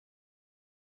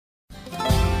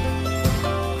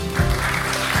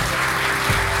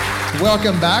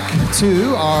Welcome back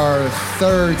to our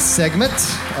third segment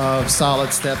of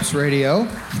Solid Steps Radio.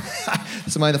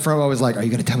 Somebody in the front row was like, "Are you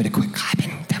going to tell me to quit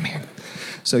clapping? Come here."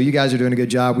 So you guys are doing a good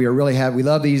job. We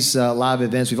love these live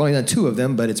events. We've only done 2 of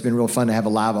them, but it's been real fun to have a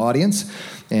live audience.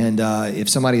 And if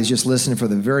somebody is just listening for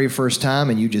the very first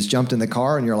time and you just jumped in the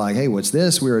car and you're like, "Hey, what's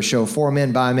this?" We're a show for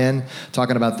men, by men,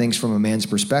 talking about things from a man's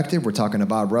perspective. We're talking to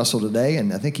Bob Russell today,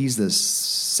 and I think he's the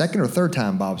second or third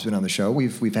time Bob's been on the show.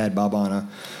 We've had Bob on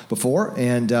before,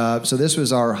 and so this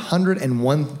was our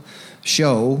 101th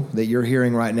show that you're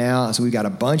hearing right now. So we've got a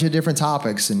bunch of different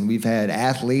topics, and we've had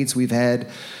athletes, we've had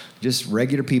just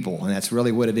regular people, and that's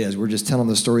really what it is. We're just telling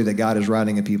the story that God is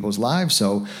writing in people's lives.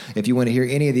 So if you want to hear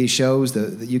any of these shows,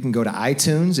 you can go to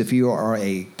iTunes. If you are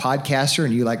a podcaster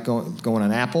and you like going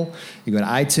on Apple, you go to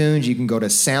iTunes. You can go to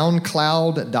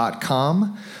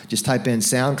SoundCloud.com. Just type in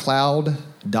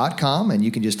SoundCloud.com, and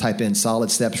you can just type in Solid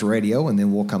Steps Radio, and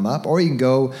then we'll come up. Or you can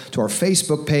go to our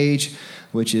Facebook page,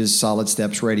 which is Solid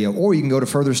Steps Radio. Or you can go to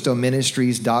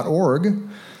furtherstillministries.org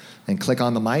and click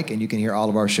on the mic, and you can hear all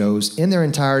of our shows in their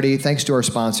entirety. Thanks to our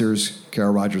sponsors,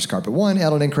 Carol Rogers Carpet One,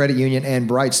 L&N Credit Union, and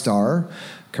Bright Star,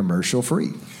 commercial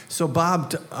free. So,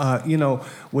 Bob,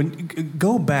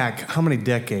 go back how many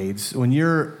decades when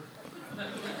you're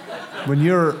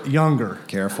younger?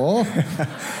 Careful.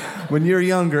 When you're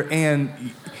younger, and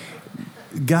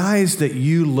guys that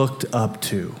you looked up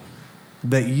to,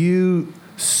 that you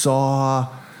saw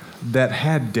that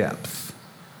had depth,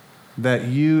 that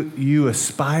you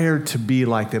aspired to be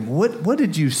like them. What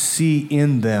did you see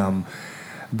in them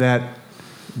that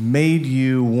made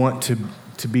you want to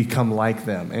become like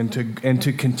them and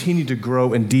to continue to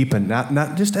grow and deepen,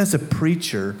 not just as a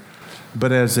preacher, but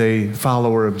as a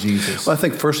follower of Jesus? Well, I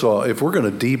think, first of all, if we're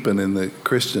going to deepen in the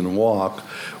Christian walk,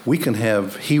 we can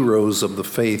have heroes of the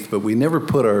faith, but we never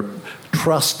put our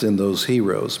trust in those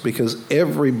heroes because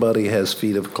everybody has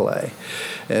feet of clay.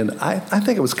 And I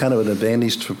think it was kind of an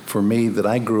advantage for me that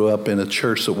I grew up in a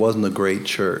church that wasn't a great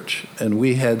church, and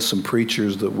we had some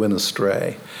preachers that went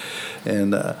astray.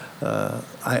 And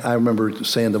I remember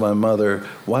saying to my mother,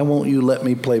 "Why won't you let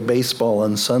me play baseball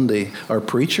on Sunday? Our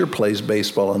preacher plays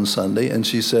baseball on Sunday." And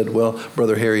she said, "Well,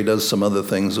 Brother Harry does some other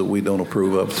things that we don't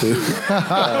approve of too."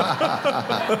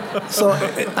 So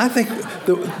I think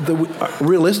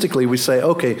realistically we say,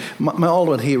 okay, my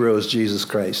ultimate hero is Jesus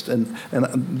Christ. And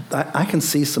I can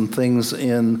see some things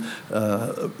in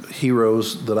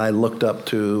heroes that I looked up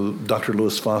to, Dr.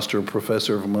 Lewis Foster, a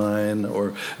professor of mine,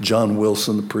 or John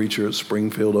Wilson, the preacher at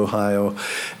Springfield, Ohio.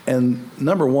 And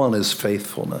number one is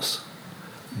faithfulness.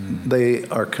 They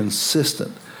are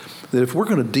consistent. That if we're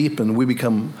going to deepen, we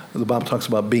become, the Bible talks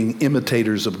about being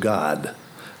imitators of God,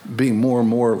 being more and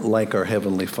more like our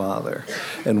Heavenly Father.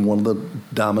 And one of the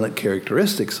dominant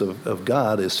characteristics of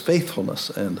God is faithfulness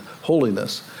and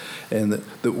holiness. And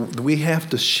that we have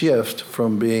to shift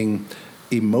from being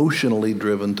emotionally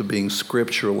driven to being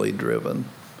scripturally driven.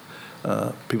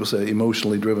 People say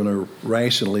emotionally driven or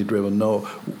rationally driven. No,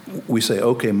 we say,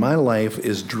 okay, my life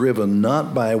is driven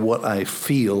not by what I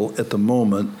feel at the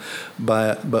moment,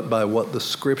 but by what the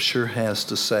Scripture has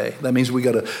to say. That means we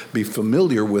got to be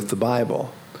familiar with the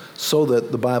Bible, so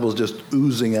that the Bible is just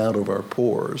oozing out of our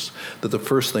pores. That the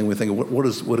first thing we think, what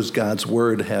does God's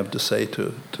Word have to say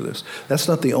to this? That's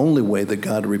not the only way that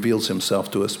God reveals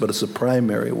Himself to us, but it's a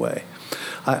primary way.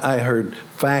 I heard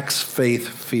facts, faith,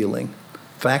 feeling.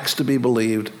 Facts to be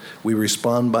believed, we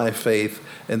respond by faith,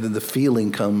 and then the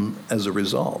feeling comes as a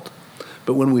result.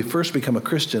 But when we first become a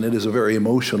Christian, it is a very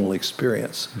emotional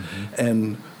experience. Mm-hmm.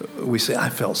 And we say, I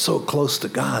felt so close to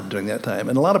God during that time.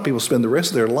 And a lot of people spend the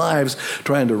rest of their lives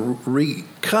trying to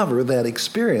recover that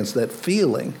experience, that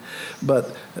feeling.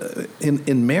 But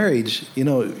in marriage,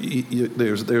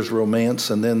 there's romance,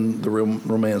 and then the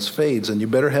romance fades. And you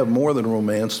better have more than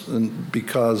romance,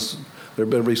 because there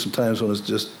better be some times when it's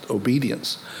just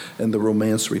obedience and the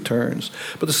romance returns.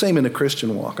 But the same in a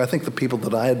Christian walk. I think the people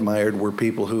that I admired were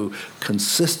people who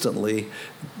consistently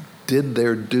did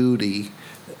their duty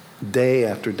day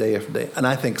after day after day. And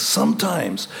I think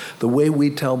sometimes the way we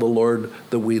tell the Lord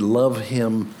that we love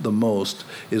Him the most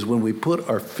is when we put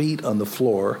our feet on the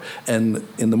floor and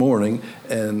in the morning,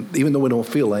 and even though we don't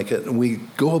feel like it, and we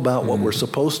go about what we're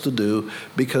supposed to do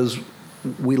because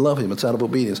we love Him. It's out of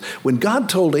obedience. When God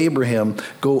told Abraham,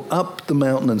 go up the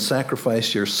mountain and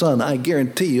sacrifice your son, I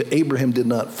guarantee you Abraham did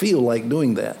not feel like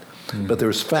doing that. But there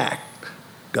was fact.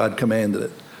 God commanded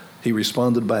it. He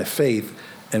responded by faith,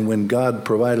 And when God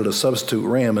provided a substitute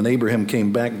ram and Abraham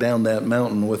came back down that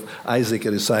mountain with Isaac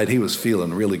at his side, he was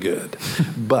feeling really good.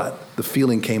 But the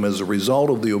feeling came as a result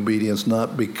of the obedience,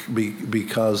 not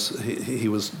because he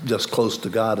was just close to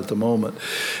God at the moment.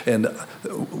 And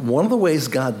one of the ways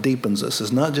God deepens us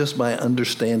is not just by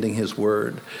understanding his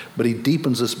word, but he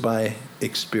deepens us by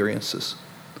experiences.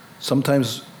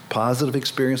 Sometimes positive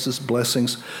experiences,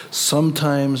 blessings,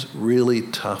 sometimes really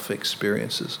tough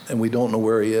experiences. And we don't know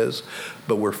where he is,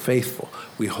 but we're faithful.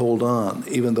 We hold on,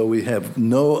 even though we have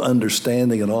no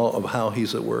understanding at all of how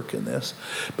he's at work in this.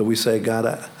 But we say,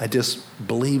 God, I just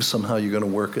believe somehow you're going to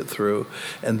work it through.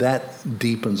 And that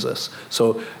deepens us.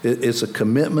 So it's a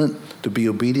commitment to be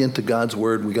obedient to God's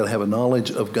word. We got to have a knowledge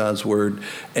of God's word.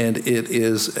 And it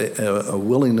is a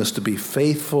willingness to be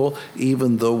faithful,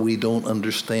 even though we don't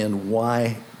understand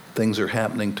why things are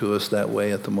happening to us that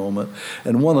way at the moment.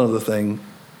 And one other thing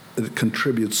that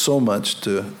contributes so much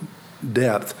to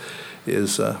depth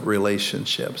is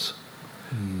relationships.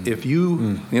 If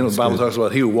the Bible talks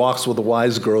about he who walks with the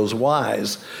wise grows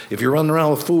wise. If you're running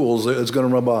around with fools, it's going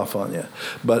to rub off on you.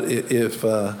 But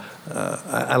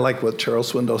I like what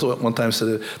Charles Swindoll one time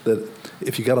said, that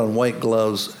if you got on white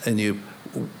gloves and you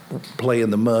play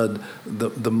in the mud,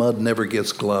 the mud never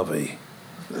gets glovey.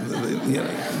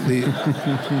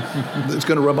 It's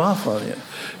going to rub off on you.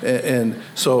 And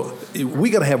so we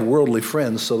got to have worldly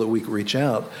friends so that we can reach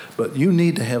out, but you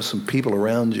need to have some people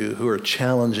around you who are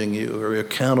challenging you, who are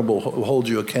accountable, who hold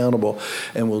you accountable,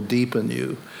 and will deepen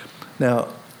you. Now,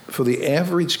 for the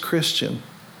average Christian,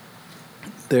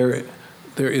 there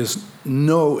is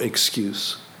no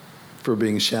excuse for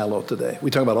being shallow today.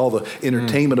 We talk about all the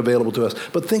entertainment available to us,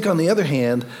 but think on the other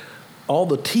hand, all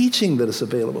the teaching that is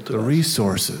available to us. The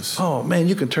resources. Oh, man,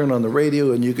 you can turn on the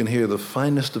radio and you can hear the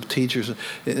finest of teachers,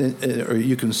 or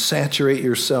you can saturate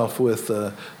yourself with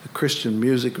Christian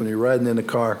music when you're riding in the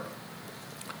car.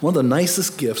 One of the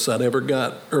nicest gifts I'd ever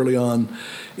got early on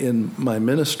in my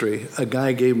ministry, a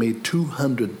guy gave me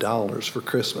 $200 for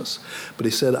Christmas. But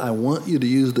he said, I want you to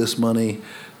use this money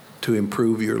to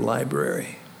improve your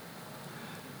library.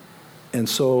 And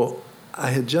so I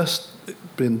had just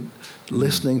been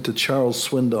listening to Charles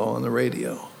Swindoll on the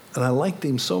radio, and I liked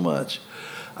him so much,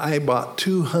 I bought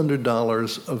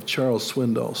 $200 of Charles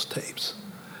Swindoll's tapes.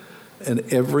 And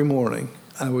every morning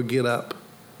I would get up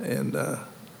and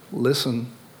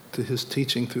listen to his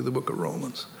teaching through the book of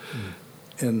Romans.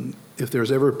 And if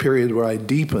there's ever a period where I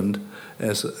deepened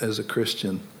as a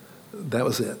Christian, that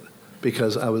was it.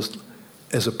 Because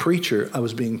as a preacher, I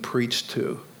was being preached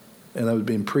to. And I was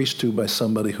being preached to by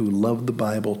somebody who loved the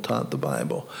Bible, taught the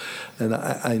Bible. And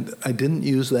I didn't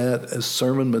use that as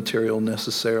sermon material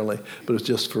necessarily, but it's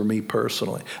just for me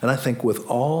personally. And I think with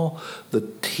all the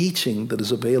teaching that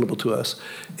is available to us,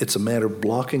 it's a matter of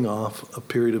blocking off a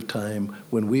period of time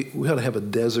when we ought to have a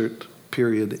desert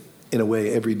period in a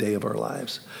way every day of our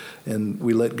lives. And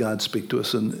we let God speak to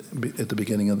us at the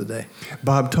beginning of the day.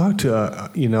 Bob, talk to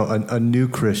a new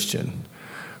Christian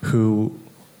who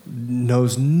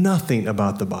knows nothing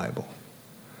about the Bible.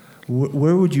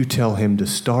 Where would you tell him to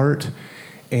start,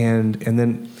 and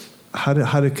then how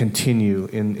to continue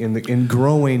in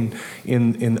growing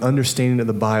in understanding of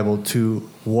the Bible to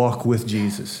walk with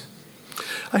Jesus?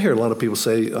 I hear a lot of people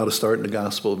say you ought to start in the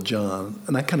Gospel of John,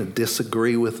 and I kind of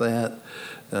disagree with that.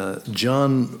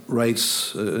 John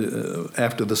writes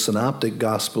after the synoptic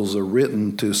Gospels are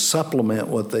written to supplement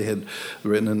what they had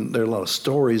written, and there are a lot of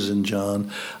stories in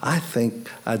John. I think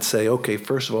I'd say, okay,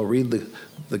 first of all, read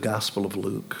the Gospel of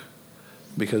Luke,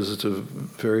 because it's a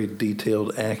very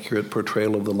detailed, accurate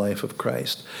portrayal of the life of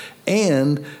Christ.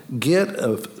 And get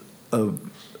a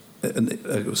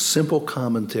simple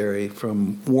commentary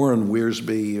from Warren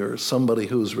Wiersbe or somebody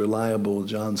who's reliable,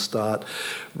 John Stott.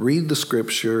 Read the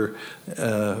scripture.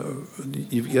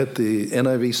 You've got the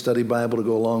NIV Study Bible to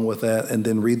go along with that, and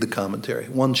then read the commentary,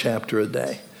 one chapter a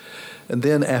day. And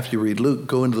then after you read Luke,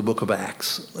 go into the book of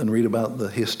Acts and read about the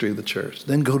history of the church.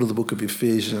 Then go to the book of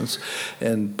Ephesians.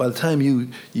 And by the time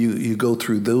you go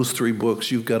through those three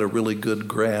books, you've got a really good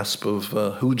grasp of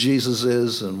who Jesus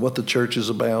is and what the church is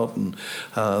about, and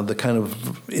the kind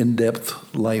of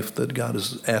in-depth life that God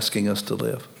is asking us to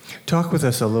live. Talk with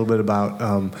us a little bit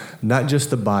about not just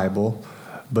the Bible,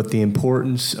 but the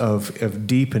importance of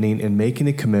deepening and making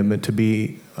a commitment to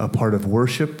be a part of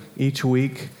worship each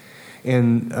week,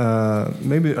 and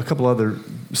maybe a couple other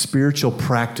spiritual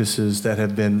practices that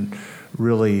have been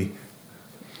really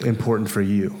important for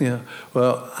you? Yeah.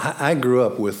 Well, I grew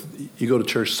up with, you go to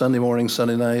church Sunday morning,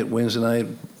 Sunday night, Wednesday night,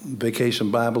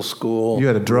 vacation Bible school. You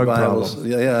had a drug revivals.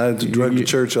 problem. Yeah, I had to drug to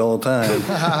church all the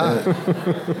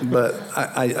time. But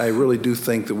I really do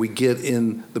think that we get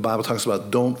in, the Bible talks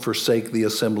about don't forsake the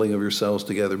assembling of yourselves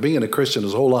together. Being a Christian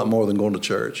is a whole lot more than going to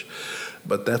church.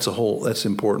 But that's an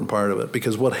important part of it,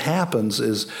 because what happens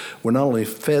is we're not only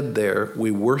fed there,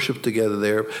 we worship together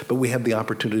there, but we have the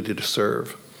opportunity to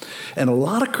serve. And a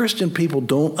lot of Christian people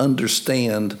don't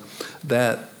understand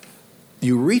that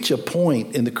you reach a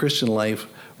point in the Christian life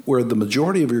where the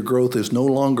majority of your growth is no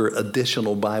longer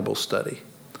additional Bible study.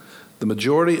 The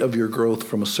majority of your growth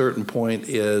from a certain point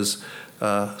is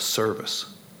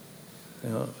service. You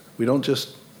know, we don't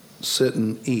just sit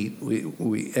and eat.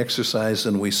 We exercise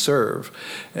and we serve.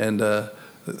 And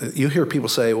you hear people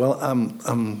say, well,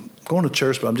 I'm going to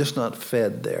church, but I'm just not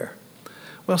fed there.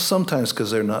 Well, sometimes because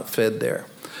they're not fed there.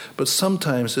 But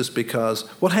sometimes it's because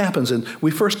what happens, and we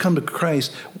first come to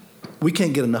Christ, we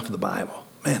can't get enough of the Bible.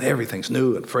 Man, everything's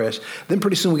new and fresh. Then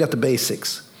pretty soon we got the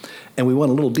basics. And we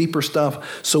want a little deeper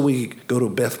stuff, so we go to a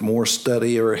Beth Moore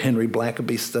study or a Henry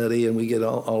Blackaby study, and we get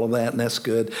all of that, and that's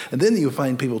good. And then you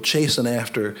find people chasing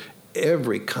after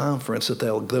every conference that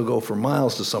they'll go for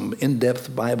miles to some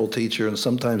in-depth Bible teacher, and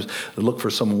sometimes they look for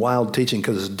some wild teaching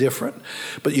because it's different.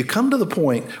 But you come to the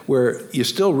point where you're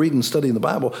still reading and studying the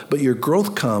Bible, but your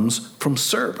growth comes from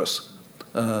service.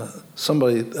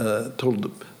 Somebody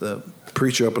told the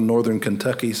preacher up in northern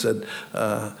Kentucky, said,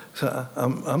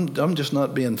 I'm just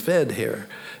not being fed here.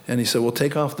 And he said, well,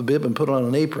 take off the bib and put on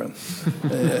an apron.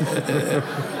 And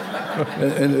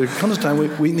there comes a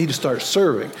time we need to start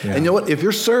serving. Yeah. And you know what? If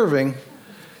you're serving,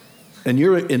 and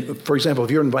for example,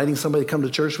 if you're inviting somebody to come to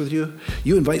church with you,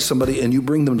 you invite somebody and you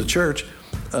bring them to church,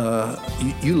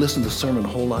 you listen to the sermon a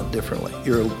whole lot differently.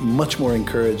 You're much more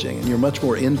encouraging, and you're much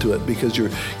more into it because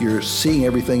you're seeing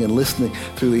everything and listening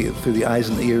through the eyes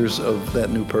and ears of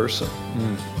that new person.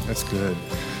 That's good.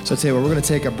 So I tell you what, we're going to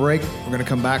take a break. We're going to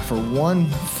come back for one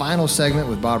final segment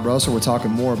with Bob Russell. We're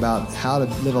talking more about how to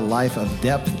live a life of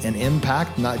depth and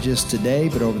impact, not just today,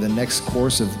 but over the next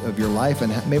course of your life.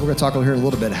 And maybe we're going to talk here a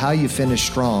little bit how you finish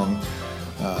strong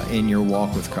in your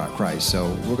walk with Christ. So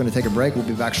we're going to take a break. We'll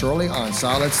be back shortly on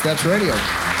Solid Steps Radio.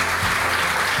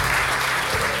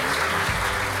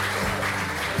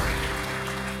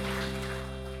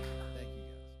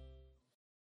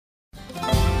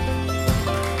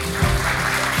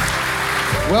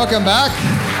 Welcome back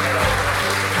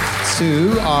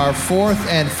to our fourth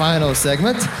and final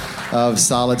segment of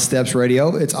Solid Steps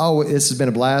Radio. This has been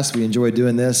a blast. We enjoy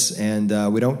doing this,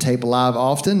 and we don't tape live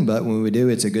often, but when we do,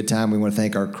 it's a good time. We want to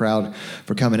thank our crowd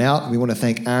for coming out. We want to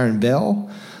thank Iron Bell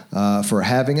for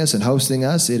having us and hosting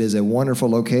us. It is a wonderful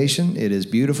location. It is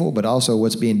beautiful, but also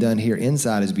what's being done here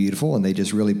inside is beautiful, and they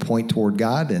just really point toward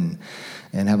God and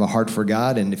have a heart for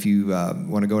God. And if you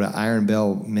want to go to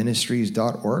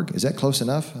ironbellministries.org, is that close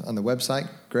enough on the website,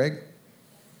 Greg?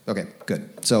 Okay, good.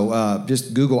 So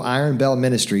just Google Iron Bell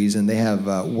Ministries, and they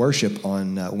have worship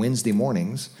on Wednesday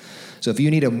mornings. So if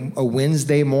you need a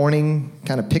Wednesday morning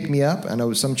kind of pick-me-up, I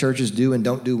know some churches do and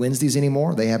don't do Wednesdays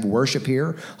anymore. They have worship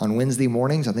here on Wednesday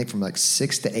mornings, I think from like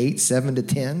 6 to 8, 7 to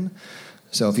 10.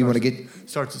 So if you want to get...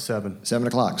 Starts at 7. 7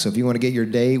 o'clock. So if you want to get your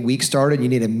week started, you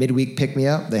need a midweek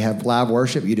pick-me-up, they have live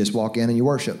worship. You just walk in and you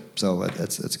worship. So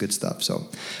that's good stuff. So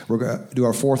we're going to do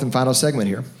our fourth and final segment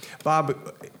here. Bob,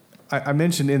 I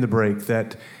mentioned in the break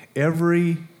that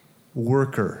every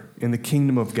worker in the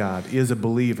kingdom of God is a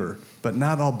believer, but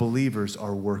not all believers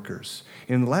are workers.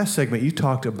 In the last segment, you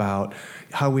talked about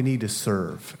how we need to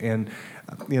serve. And,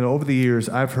 over the years,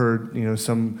 I've heard,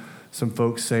 some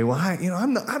folks say, well,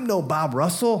 I'm no Bob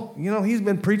Russell. He's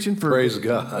been preaching for... Praise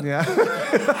God. Yeah.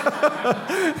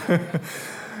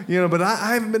 But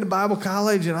I haven't been to Bible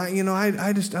college, and I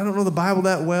don't know the Bible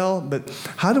that well. But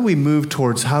how do we move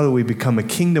towards how do we become a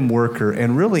kingdom worker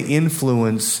and really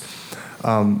influence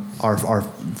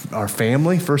our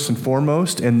family first and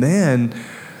foremost, and then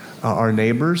our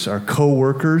neighbors, our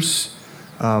co-workers,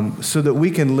 so that we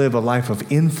can live a life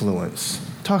of influence?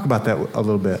 Talk about that a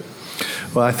little bit.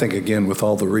 Well, I think, again, with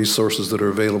all the resources that are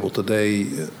available today,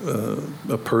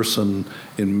 a person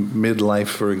in midlife,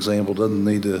 for example, doesn't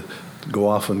need to go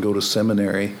off and go to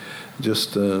seminary.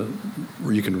 Just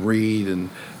you can read and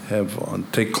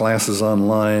take classes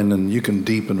online, and you can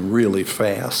deepen really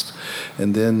fast,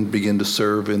 and then begin to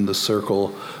serve in the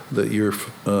circle that you're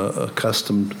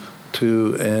accustomed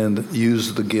to, and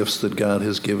use the gifts that God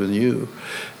has given you.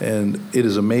 And it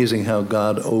is amazing how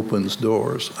God opens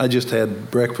doors. I just had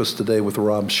breakfast today with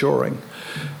Rob Shoring,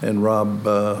 and Rob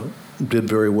did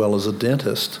very well as a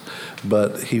dentist,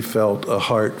 but he felt a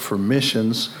heart for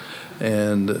missions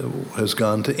and has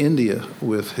gone to India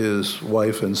with his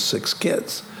wife and 6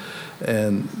 kids.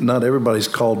 And not everybody's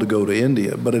called to go to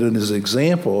India, but it is an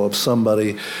example of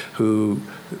somebody who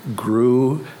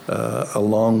grew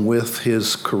along with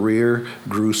his career,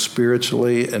 grew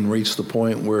spiritually, and reached the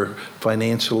point where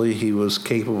financially he was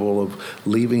capable of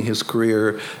leaving his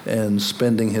career and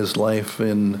spending his life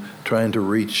in trying to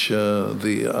reach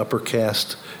the upper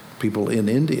caste people in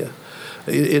India.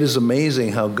 It is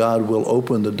amazing how God will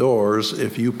open the doors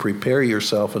if you prepare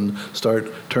yourself and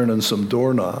start turning some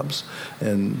doorknobs,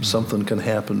 and something can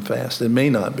happen fast. It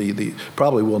may not be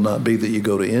probably will not be that you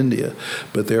go to India,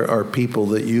 but there are people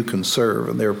that you can serve,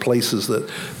 and there are places that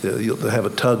have a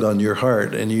tug on your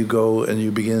heart, and you go and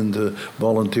you begin to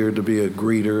volunteer to be a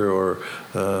greeter or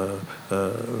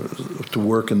to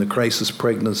work in the crisis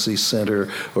pregnancy center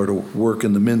or to work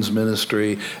in the men's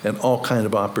ministry, and all kind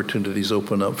of opportunities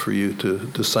open up for you to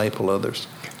disciple others.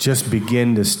 Just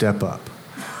begin to step up.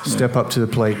 Step up to the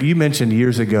plate. You mentioned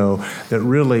years ago that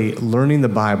really learning the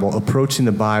Bible, approaching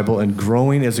the Bible, and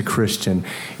growing as a Christian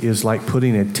is like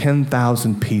putting a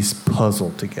 10,000-piece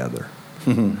puzzle together.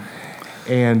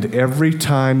 And every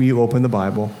time you open the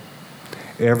Bible,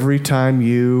 every time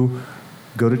you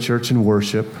go to church and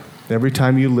worship, every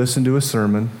time you listen to a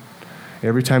sermon,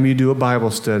 every time you do a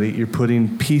Bible study, you're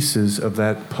putting pieces of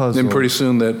that puzzle. Then pretty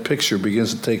soon that picture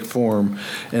begins to take form,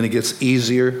 and it gets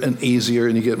easier and easier,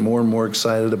 and you get more and more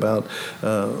excited about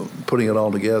putting it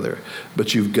all together.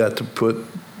 But you've got to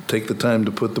take the time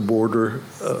to put the border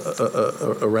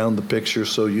around the picture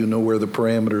so you know where the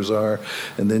parameters are,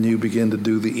 and then you begin to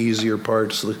do the easier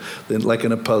parts, like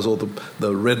in a puzzle,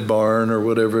 the red barn or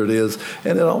whatever it is,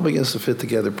 and it all begins to fit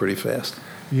together pretty fast.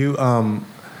 You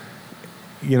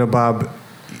know, Bob,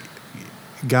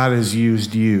 God has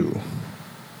used you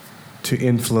to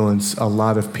influence a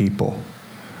lot of people.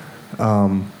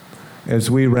 As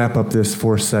we wrap up this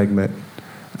 4th segment,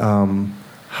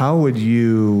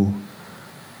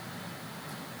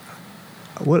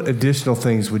 what additional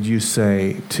things would you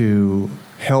say to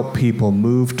help people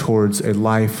move towards a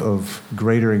life of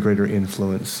greater and greater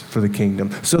influence for the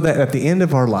kingdom, so that at the end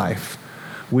of our life,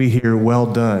 we hear, "Well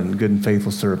done, good and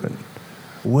faithful servant.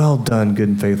 Well done, good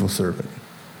and faithful servant."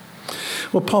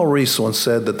 Well, Paul Rees once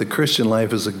said that the Christian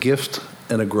life is a gift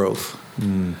and a growth.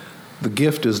 The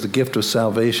gift is the gift of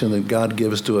salvation that God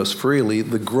gives to us freely.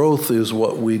 The growth is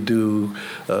what we do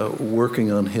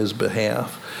working on His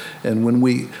behalf. And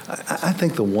I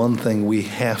think the one thing we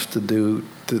have to do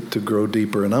to grow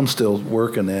deeper, and I'm still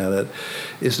working at it,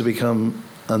 is to become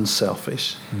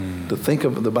unselfish. To think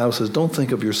of, the Bible says, don't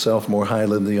think of yourself more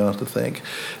highly than you ought to think.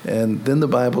 And then the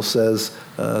Bible says,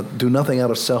 do nothing out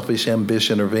of selfish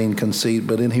ambition or vain conceit,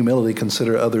 but in humility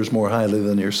consider others more highly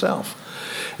than yourself.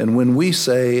 And when we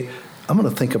say, I'm going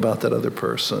to think about that other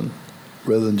person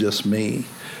rather than just me,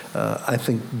 I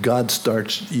think God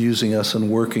starts using us and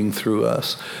working through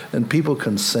us. And people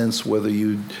can sense whether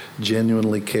you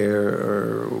genuinely care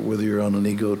or whether you're on an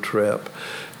ego trip.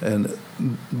 And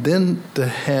then to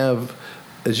have,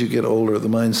 as you get older, the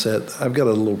mindset, I've got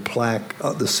a little plaque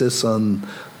that sits on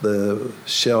the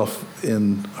shelf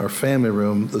in our family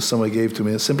room that somebody gave to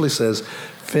me. It simply says,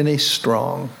 "Finish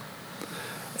strong."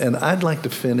 And I'd like to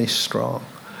finish strong,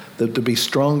 to be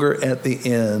stronger at the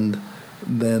end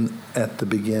than at the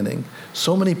beginning.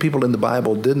 So many people in the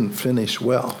Bible didn't finish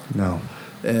well. No.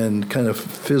 And kind of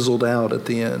fizzled out at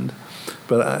the end.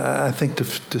 But I think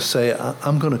to say,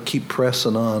 I'm going to keep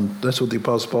pressing on. That's what the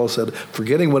Apostle Paul said.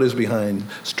 Forgetting what is behind,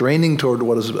 straining toward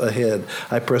what is ahead,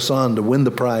 I press on to win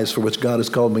the prize for which God has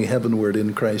called me heavenward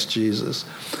in Christ Jesus.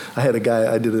 I had a guy,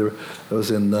 I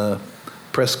was in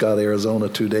Prescott, Arizona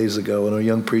 2 days ago, and a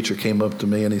young preacher came up to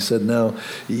me and he said, "Now,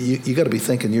 you got to be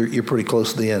thinking you're pretty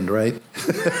close to the end, right?"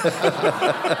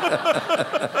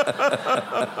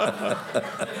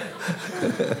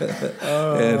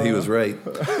 And he was right.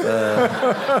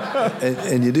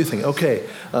 And you do think, okay,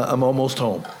 I'm almost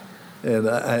home, and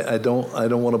I don't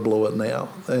want to blow it now.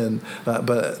 And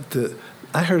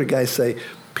I heard a guy say,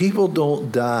 people don't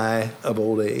die of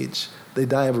old age; they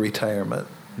die of retirement.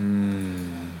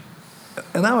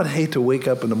 And I would hate to wake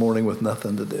up in the morning with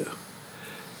nothing to do.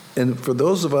 And for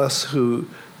those of us who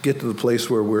get to the place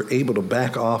where we're able to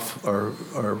back off our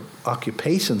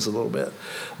occupations a little bit,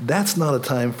 that's not a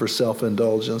time for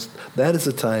self-indulgence. That is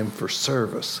a time for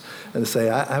service. And to say,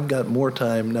 I've got more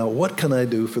time now. What can I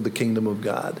do for the kingdom of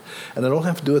God? And I don't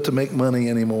have to do it to make money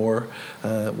anymore.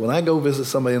 When I go visit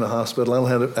somebody in a hospital,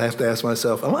 I have to ask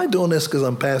myself, am I doing this because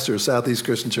I'm pastor of Southeast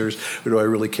Christian Church, or do I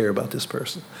really care about this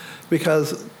person?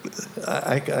 because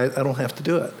I don't have to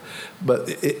do it. But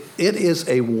it is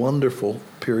a wonderful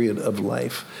period of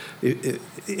life.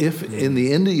 If in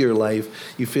the end of your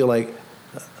life you feel like,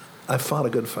 I've fought a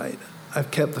good fight, I've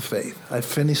kept the faith, I've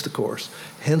finished the course,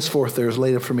 henceforth there is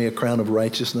laid up for me a crown of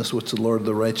righteousness, which the Lord,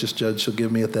 the righteous judge, shall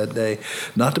give me at that day,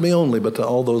 not to me only, but to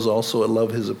all those also that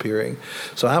love his appearing.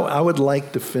 So I would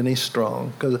like to finish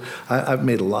strong, because I've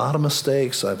made a lot of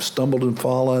mistakes, I've stumbled and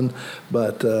fallen,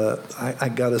 but I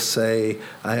got to say,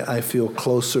 I feel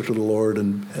closer to the Lord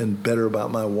and better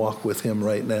about my walk with him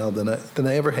right now than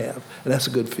I ever have, and that's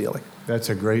a good feeling. That's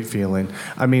a great feeling.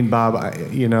 I mean, Bob, I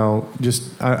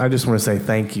just want to say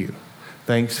thank you.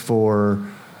 Thanks for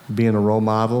being a role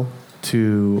model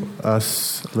to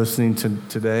us listening to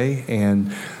today,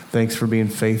 and thanks for being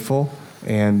faithful.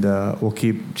 And we'll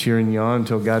keep cheering you on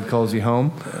until God calls you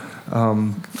home.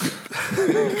 Go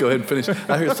ahead and finish.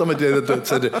 I heard somebody that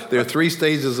said there are 3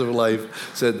 stages of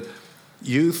life. Said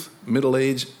youth, middle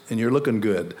age, and you're looking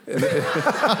good.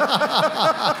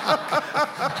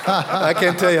 I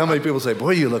can't tell you how many people say,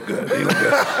 "Boy, you look good. You look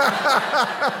good."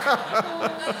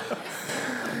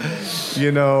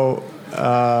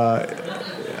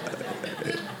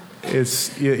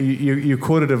 It's you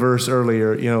quoted a verse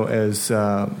earlier, as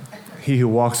he who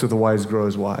walks with the wise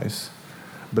grows wise,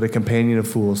 but a companion of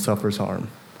fools suffers harm.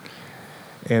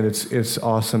 And it's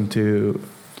awesome to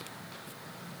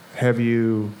have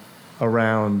you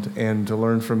around and to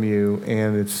learn from you,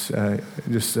 and it's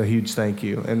just a huge thank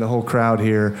you. And the whole crowd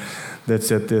here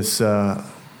that's at this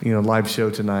live show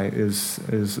tonight is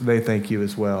they thank you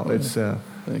as well. It's a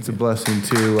blessing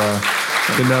to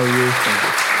know you. Thank you.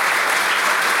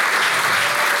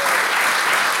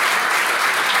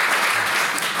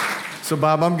 So,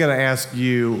 Bob, I'm going to ask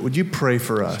you, would you pray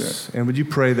for us? Sure. And would you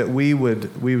pray that we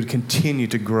would continue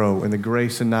to grow in the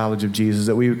grace and knowledge of Jesus,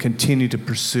 that we would continue to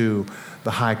pursue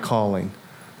the high calling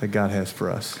that God has for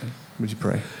us? Okay. Would you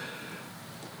pray?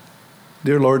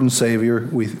 Dear Lord and Savior,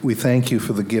 we thank you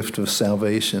for the gift of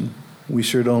salvation. We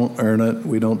sure don't earn it.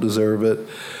 We don't deserve it.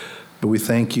 But we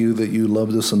thank you that you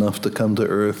loved us enough to come to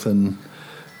earth, and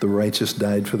the righteous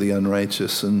died for the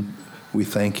unrighteous. And we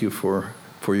thank you for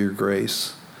your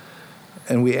grace.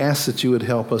 And we ask that you would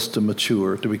help us to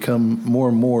mature, to become more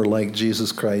and more like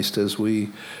Jesus Christ as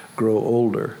we grow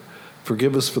older.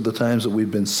 Forgive us for the times that we've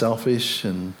been selfish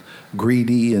and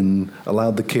greedy and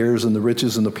allowed the cares and the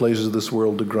riches and the pleasures of this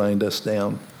world to grind us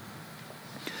down.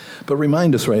 But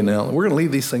remind us right now, we're going to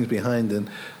leave these things behind, and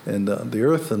the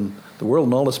earth and the world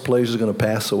and all its pleasures are going to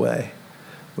pass away.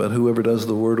 But whoever does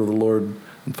the word of the Lord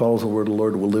and follows the word of the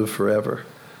Lord will live forever.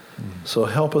 So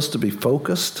help us to be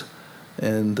focused,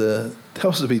 and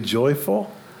help us to be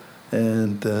joyful,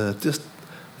 and just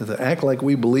to act like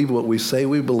we believe what we say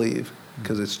we believe,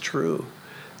 because it's true.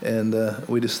 And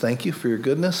we just thank you for your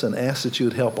goodness and ask that you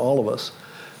would help all of us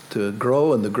to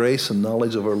grow in the grace and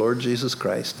knowledge of our Lord Jesus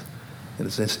Christ. It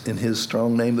is in his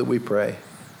strong name that we pray.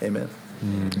 Amen.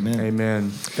 Amen. Amen.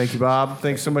 Thank you, Bob.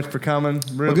 Thanks so much for coming.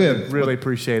 Really, good. Really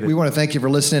appreciate it. We want to thank you for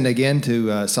listening again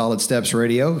to Solid Steps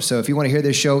Radio. So if you want to hear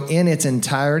this show in its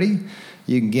entirety,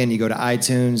 you go to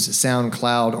iTunes,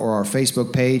 SoundCloud, or our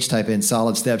Facebook page, type in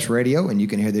Solid Steps Radio, and you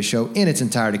can hear this show in its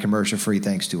entirety commercial-free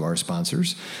thanks to our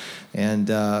sponsors. And,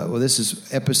 this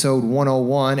is episode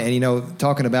 101, and,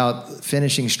 talking about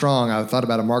finishing strong, I thought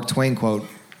about a Mark Twain quote.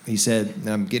 He said, and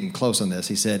I'm getting close on this,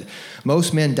 he said,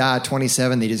 most men die at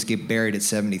 27, they just get buried at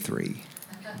 73.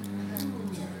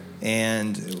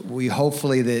 And we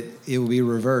hopefully that it will be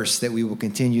reversed, that we will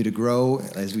continue to grow,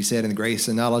 as we said, in the grace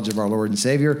and knowledge of our Lord and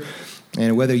Savior.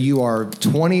 And whether you are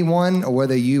 21 or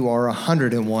whether you are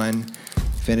 101,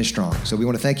 finish strong. So we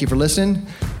want to thank you for listening,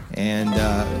 and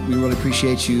we really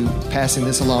appreciate you passing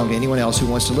this along to anyone else who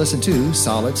wants to listen to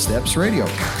Solid Steps Radio.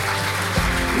 Every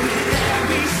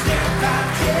step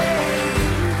I take.